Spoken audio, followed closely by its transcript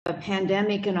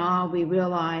pandemic and all, we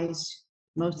realized,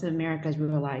 most of America has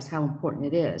realized how important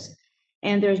it is.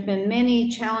 And there's been many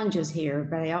challenges here,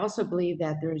 but I also believe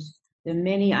that there are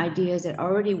many ideas that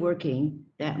are already working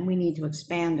that we need to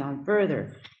expand on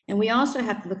further. And we also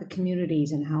have to look at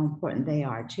communities and how important they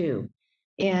are too.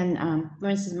 In, for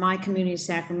instance, my community,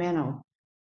 Sacramento,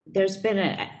 there's been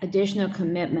an additional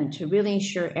commitment to really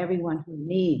ensure everyone who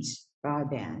needs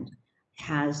broadband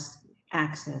has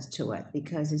access to it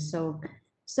because it's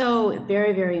so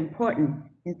very, very important.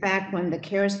 In fact, when the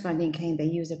CARES funding came, they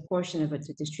used a portion of it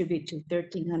to distribute to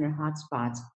 1,300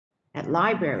 hotspots at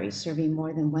libraries serving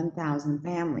more than 1,000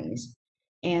 families.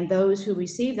 And those who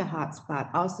received the hotspot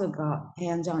also got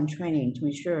hands-on training to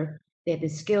ensure they had the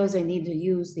skills they need to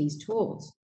use these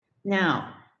tools.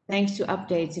 Now, thanks to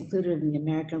updates included in the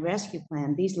American Rescue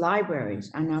Plan, these libraries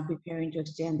are now preparing to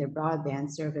extend their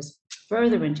broadband service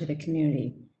further into the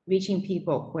community, reaching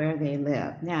people where they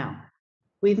live. Now,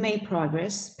 we've made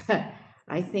progress, but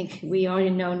I think we already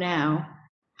know now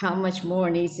how much more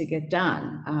needs to get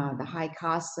done. The high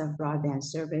costs of broadband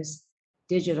service,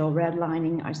 digital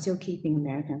redlining are still keeping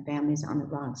American families on the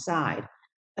wrong side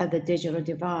of the digital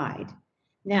divide.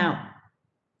 Now,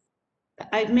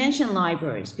 I've mentioned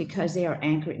libraries because they are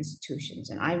anchor institutions,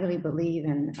 and I really believe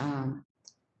in,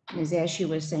 Ms. Eshu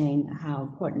was saying how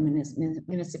important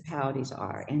municipalities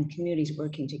are and communities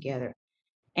working together.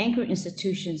 Anchor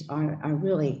institutions are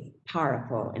really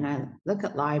powerful, and I look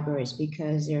at libraries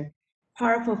because they're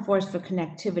powerful force for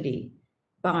connectivity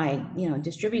by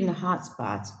distributing the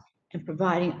hotspots and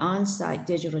providing on-site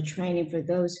digital training for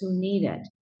those who need it.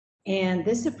 And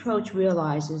this approach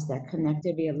realizes that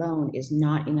connectivity alone is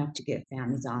not enough to get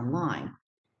families online.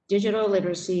 Digital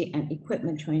literacy and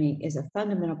equipment training is a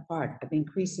fundamental part of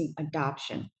increasing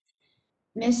adoption.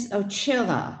 Ms.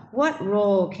 Ochillo, what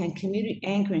role can community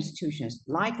anchor institutions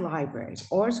like libraries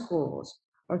or schools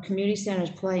or community centers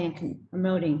play in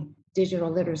promoting digital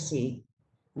literacy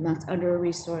amongst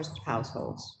under-resourced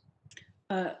households?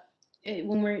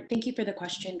 Thank you for the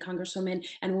question, Congresswoman.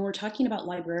 And when we're talking about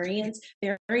librarians,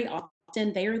 very often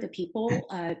they are the people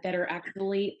that are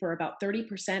actually, for about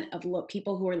 30% of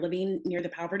people who are living near the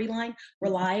poverty line,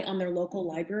 rely on their local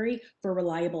library for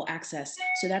reliable access.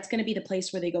 So that's going to be the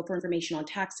place where they go for information on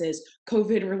taxes,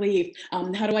 COVID relief,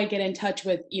 how do I get in touch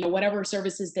with whatever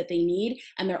services that they need.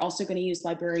 And they're also going to use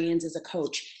librarians as a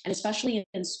coach. And especially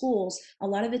in schools, a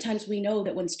lot of the times we know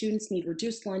that when students need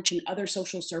reduced lunch and other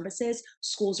social services,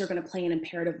 schools are going to play an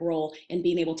imperative role in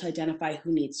being able to identify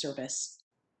who needs service.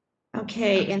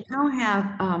 Okay, and how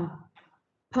have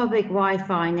public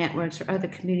Wi-Fi networks or other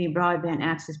community broadband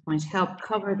access points help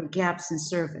cover the gaps in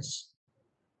service?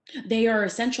 They are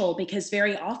essential because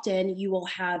very often you will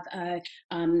have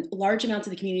large amounts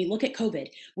of the community. Look at COVID.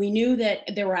 We knew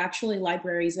that there were actually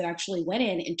libraries that actually went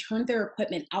in and turned their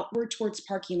equipment outward towards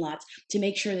parking lots to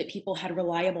make sure that people had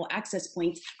reliable access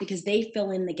points because they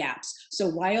fill in the gaps. So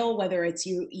whether it's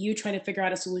you trying to figure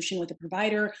out a solution with a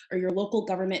provider or your local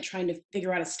government trying to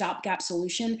figure out a stopgap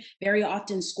solution, very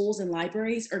often schools and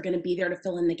libraries are going to be there to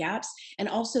fill in the gaps. And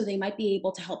also they might be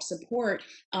able to help support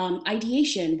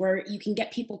ideation where you can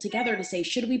get people together to say,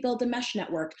 should we build a mesh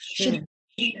network? Sure. Should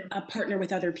we partner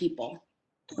with other people?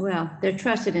 Well, they're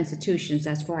trusted institutions.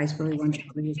 That's why it's really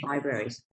wonderful to use libraries.